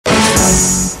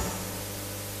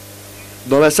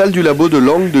Dans la salle du labo de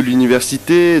langue de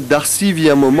l'université, Darcy vit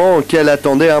un moment qu'elle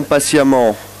attendait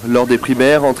impatiemment. Lors des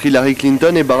primaires entre Hillary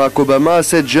Clinton et Barack Obama,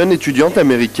 cette jeune étudiante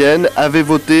américaine avait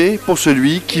voté pour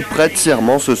celui qui prête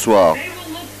serment ce soir.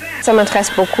 Ça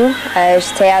m'intéresse beaucoup.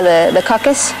 J'étais à le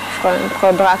caucus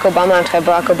pour Barack Obama, entre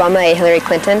Barack Obama et Hillary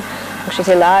Clinton.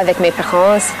 J'étais là avec mes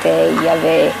parents. Il y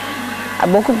avait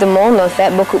beaucoup de monde, en fait,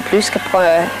 beaucoup plus que pour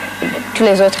toutes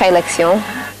les autres élections.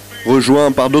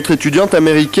 Rejoints par d'autres étudiantes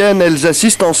américaines, elles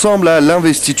assistent ensemble à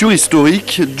l'investiture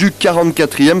historique du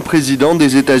 44e président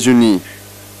des États-Unis.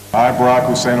 I, Barack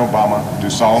Hussein Obama, do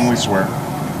solemnly swear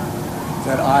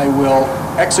that I will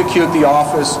execute the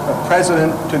office of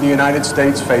President to the United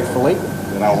States faithfully.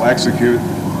 that I will execute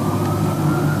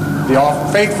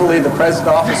Faithfully the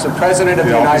office of President of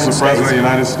the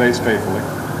United States faithfully,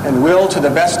 and will, to the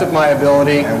best of my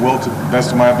ability,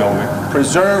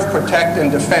 preserve, protect,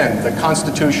 and defend the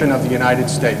Constitution of the United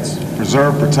States.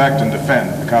 Preserve, protect, and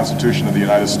defend the Constitution of the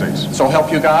United States. So help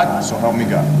you God. So help me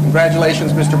God.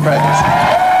 Congratulations, Mr. President.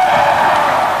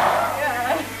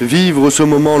 Vivre ce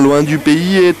moment loin du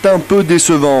pays est un peu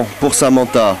décevant pour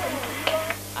Samantha.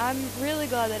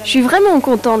 Je suis vraiment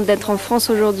contente d'être en France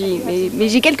aujourd'hui, mais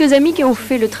j'ai quelques amis qui ont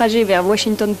fait le trajet vers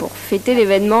Washington pour fêter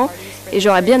l'événement et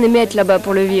j'aurais bien aimé être là-bas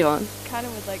pour le vivre.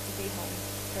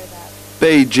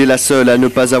 Paige est la seule à ne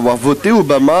pas avoir voté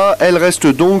Obama, elle reste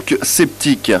donc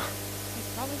sceptique.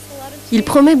 Il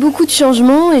promet beaucoup de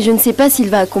changements et je ne sais pas s'il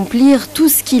va accomplir tout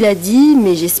ce qu'il a dit,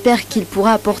 mais j'espère qu'il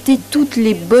pourra apporter toutes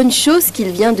les bonnes choses qu'il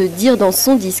vient de dire dans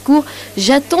son discours.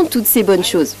 J'attends toutes ces bonnes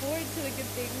choses.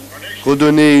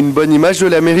 Redonner une bonne image de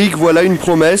l'Amérique, voilà une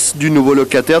promesse du nouveau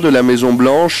locataire de la Maison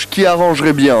Blanche qui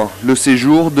arrangerait bien le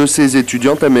séjour de ces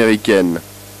étudiantes américaines.